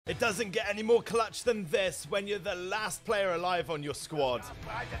It doesn't get any more clutch than this when you're the last player alive on your squad.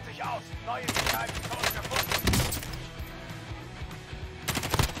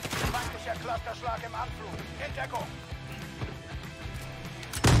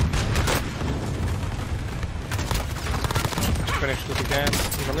 Finished it again.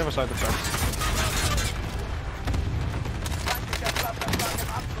 He's on the other side of the fence.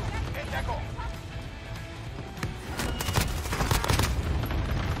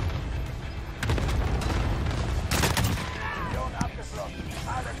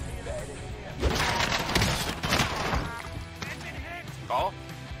 Go.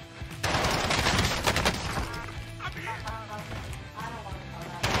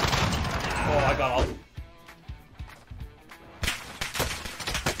 Oh, I got off.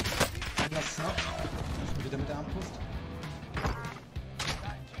 Wieder mit der Armbrust.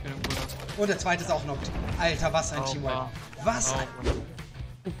 Und der zweite ist auch knockt. Alter, was ein Teamwipe. Was ein...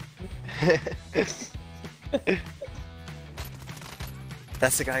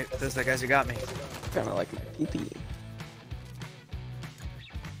 That's the guy. Those are the guys who got me. Kinda like my pee-pee.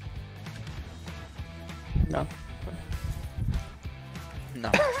 No.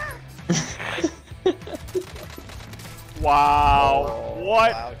 No. Wow, Oh,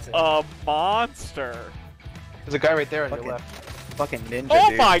 what wow, a monster. There's a guy right there on Fucking, your left. fucking ninja, Oh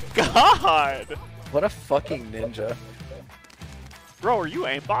dude. my god! What a fucking ninja. Bro, are you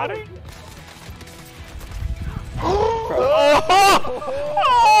aimbotting?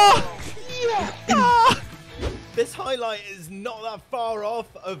 This highlight is not that far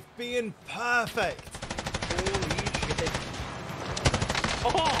off of being perfect.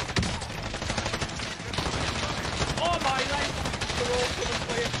 Oh! Oh my life! They're all coming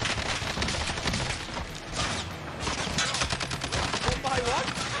for you. Oh my what?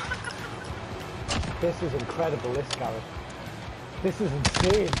 This is incredible, this Gareth. This is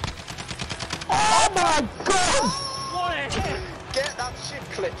insane. Oh my god! What a hit! Get that shit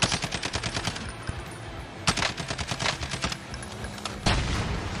clipped.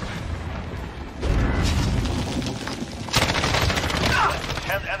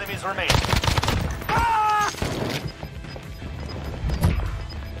 Enemies remain.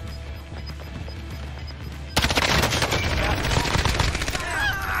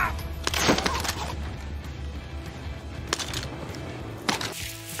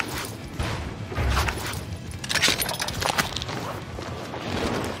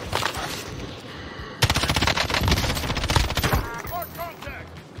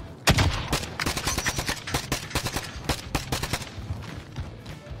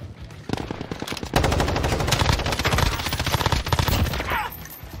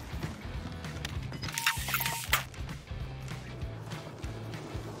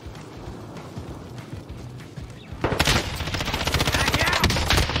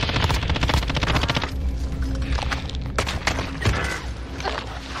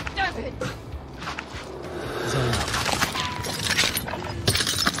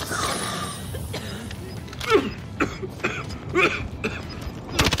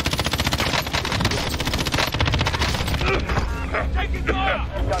 Taking fire!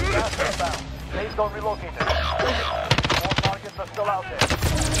 Please don't relocate it. More targets are still out there.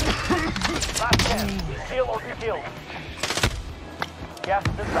 Last chance. Kill or be killed. Gas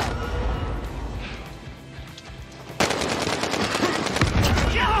is inbound.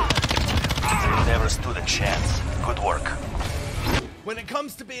 Never stood a chance. Good work. When it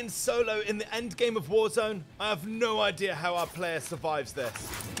comes to being solo in the end game of Warzone, I have no idea how our player survives this.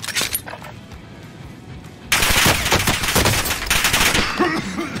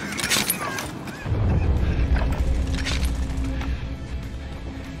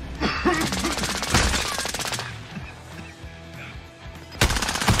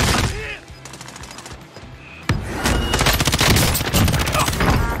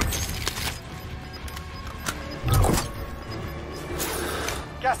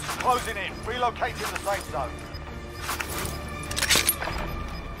 Gas is closing in. Relocating the safe zone.